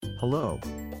Hello.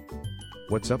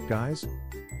 What's up, guys?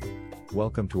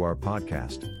 Welcome to our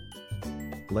podcast.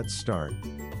 Let's start.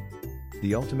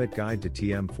 The ultimate guide to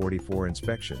TM44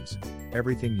 inspections,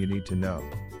 everything you need to know.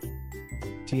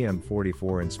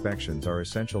 TM44 inspections are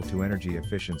essential to energy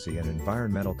efficiency and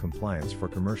environmental compliance for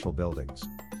commercial buildings.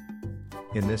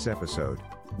 In this episode,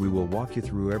 we will walk you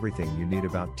through everything you need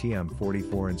about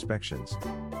TM44 inspections.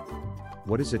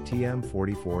 What is a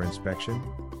TM44 inspection?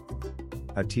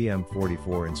 A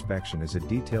TM44 inspection is a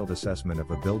detailed assessment of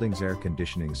a building's air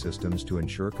conditioning systems to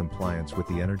ensure compliance with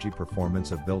the Energy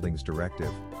Performance of Buildings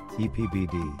Directive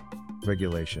 (EPBD)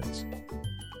 regulations.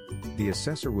 The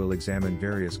assessor will examine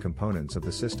various components of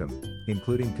the system,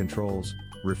 including controls,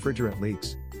 refrigerant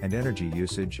leaks, and energy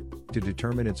usage, to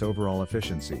determine its overall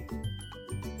efficiency.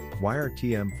 Why are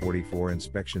TM44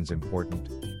 inspections important?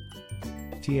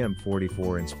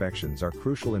 TM44 inspections are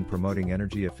crucial in promoting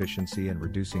energy efficiency and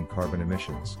reducing carbon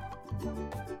emissions.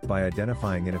 By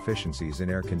identifying inefficiencies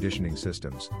in air conditioning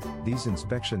systems, these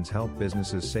inspections help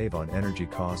businesses save on energy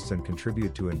costs and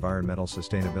contribute to environmental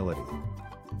sustainability.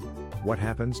 What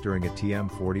happens during a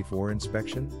TM44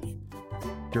 inspection?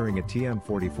 During a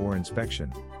TM44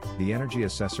 inspection, the energy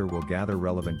assessor will gather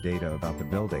relevant data about the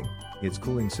building, its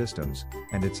cooling systems,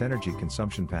 and its energy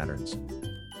consumption patterns.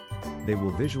 They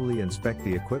will visually inspect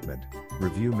the equipment,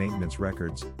 review maintenance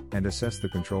records, and assess the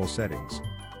control settings.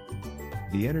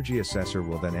 The energy assessor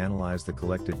will then analyze the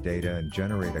collected data and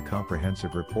generate a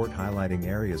comprehensive report highlighting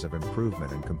areas of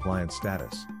improvement and compliance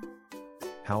status.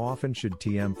 How often should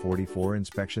TM44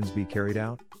 inspections be carried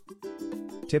out?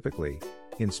 Typically,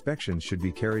 inspections should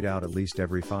be carried out at least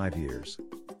every 5 years.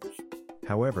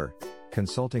 However,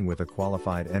 consulting with a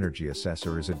qualified energy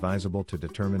assessor is advisable to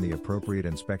determine the appropriate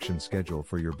inspection schedule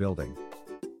for your building.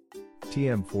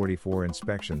 TM44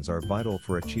 inspections are vital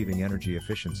for achieving energy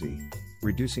efficiency,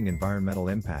 reducing environmental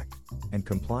impact, and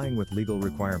complying with legal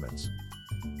requirements.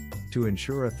 To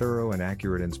ensure a thorough and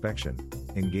accurate inspection,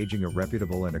 engaging a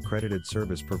reputable and accredited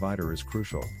service provider is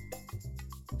crucial.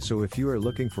 So if you are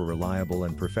looking for reliable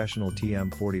and professional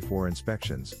TM44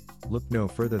 inspections, look no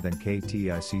further than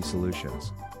KTIC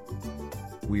Solutions.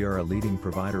 We are a leading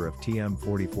provider of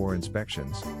TM44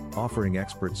 inspections, offering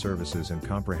expert services and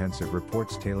comprehensive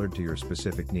reports tailored to your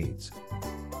specific needs.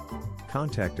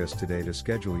 Contact us today to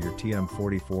schedule your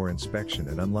TM44 inspection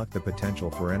and unlock the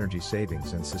potential for energy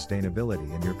savings and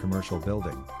sustainability in your commercial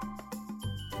building.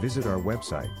 Visit our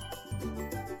website,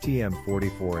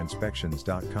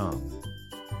 tm44inspections.com.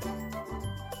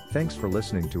 Thanks for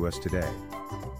listening to us today.